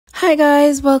Hi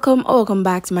guys, welcome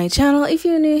back to my channel. If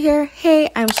you're new here,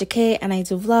 hey, I'm Shakay and I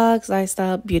do vlogs,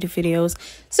 lifestyle, beauty videos.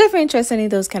 So if you're interested in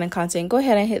those kind of content, go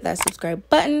ahead and hit that subscribe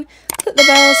button, click the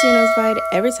bell so you're notified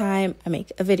every time I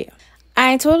make a video.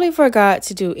 I totally forgot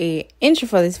to do a intro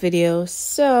for this video,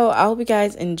 so I hope you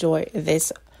guys enjoy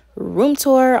this room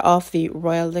tour of the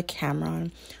Royal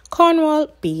Decameron Cornwall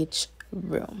Beach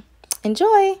room.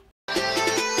 Enjoy!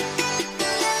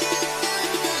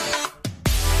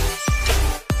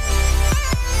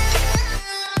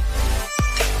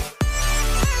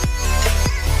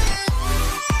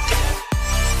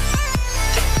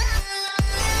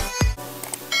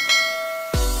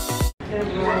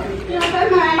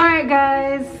 Alright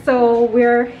guys, so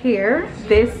we're here.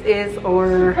 This is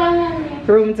our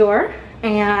room tour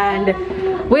and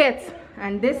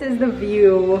this is the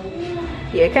view.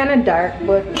 Yeah, kind of dark,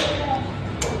 but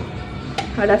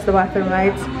that's the bathroom,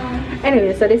 right?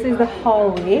 Anyway, so this is the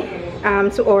hallway.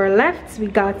 To our left we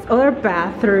got our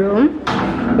bathroom,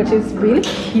 which is really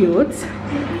cute.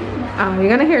 You're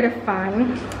gonna hear the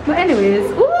fan, but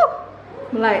anyways, ooh,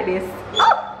 like this.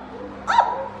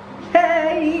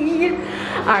 Hey!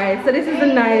 Alright, so this is a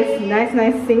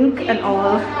nice sink and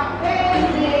all. We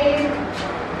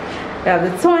have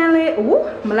the toilet. Ooh,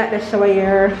 I like the shower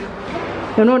here.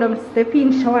 You know them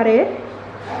step-in shower there?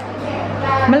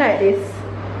 I like this.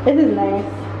 This is nice.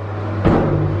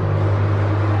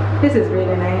 This is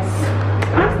really nice.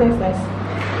 Nice.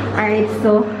 Alright,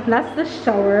 so that's the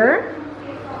shower.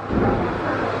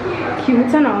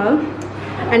 Cute and all.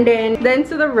 And then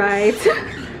to the right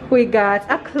we got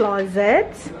a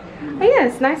closet. Oh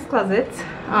yes, nice closet.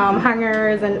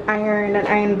 Hangers and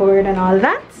iron board and all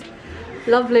that.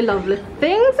 Lovely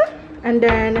things. And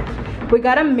then we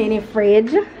got a mini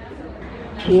fridge.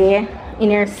 Yeah, in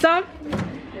here. So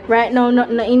right now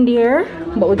nothing in there,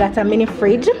 but we got a mini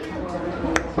fridge.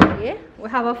 Yeah, we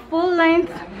have a full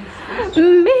length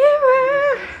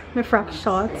mirror. My frock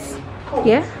shorts.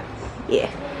 Yeah.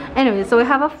 Anyway, so we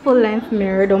have a full-length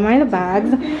mirror, don't mind the bags.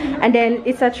 And then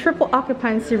it's a triple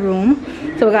occupancy room,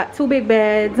 so we got two big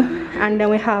beds, and then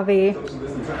we have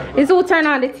it's all turn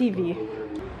on the TV.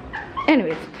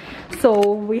 Anyways,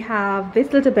 so we have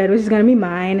this little bed, which is gonna be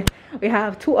mine. We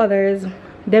have two others,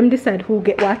 them decide who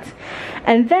get what.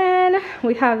 And then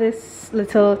we have this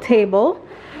little table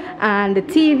and the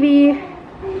TV.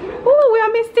 Oh, we are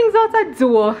missing things out the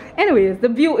door. Anyways, the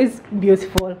view is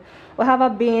beautiful. We have a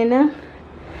bin.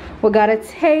 We got a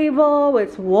table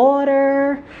with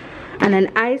water and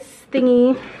an ice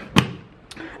thingy.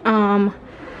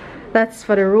 That's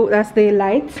for the roof, that's the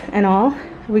light and all.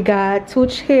 We got two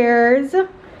chairs,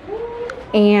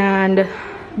 and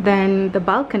then the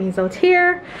balcony's out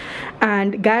here.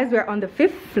 And guys, we're on the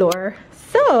 5th floor.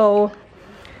 So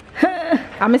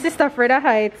I'm a sister afraid of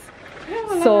heights.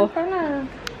 So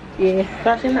yeah.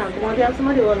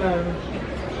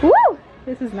 Woo!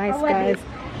 This is nice, guys.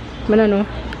 I don't know.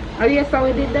 Oh yes, so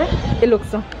we did that? It looks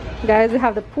so. Guys, we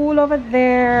have the pool over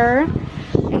there,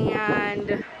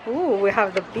 and ooh, we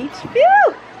have the beach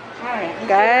view. Alright.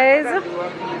 Guys,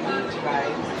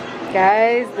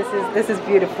 this is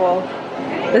beautiful.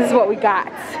 This is what we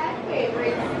got.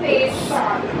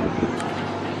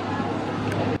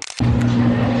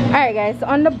 Alright guys, so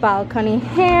on the balcony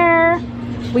here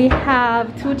we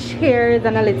have two chairs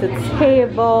and a little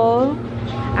table,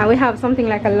 and we have something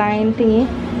like a line thingy.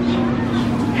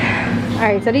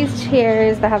 Alright, so these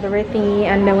chairs that have the red thingy,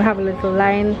 and then we have a little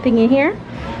line thingy here.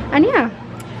 And yeah,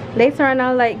 later on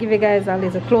I'll like give you guys a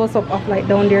little close-up of like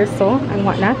down there so and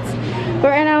whatnot. But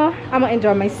right now I'm gonna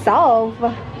enjoy myself.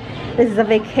 This is a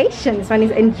vacation, so I need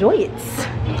to enjoy it.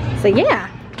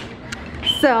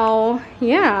 So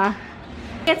yeah,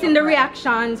 getting the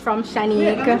reactions from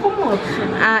Shanique.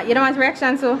 You know what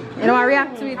reaction, so you know what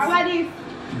react to it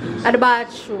at the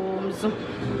bathrooms.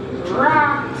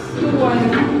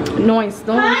 Noise,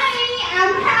 don't. Hi,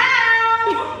 I'm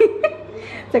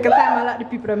Pam. Take a time, I let the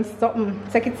people them something.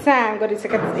 Take a time, go to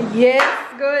take a time. Yes,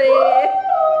 go ahead.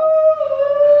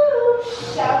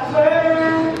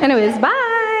 Anyways,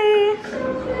 bye.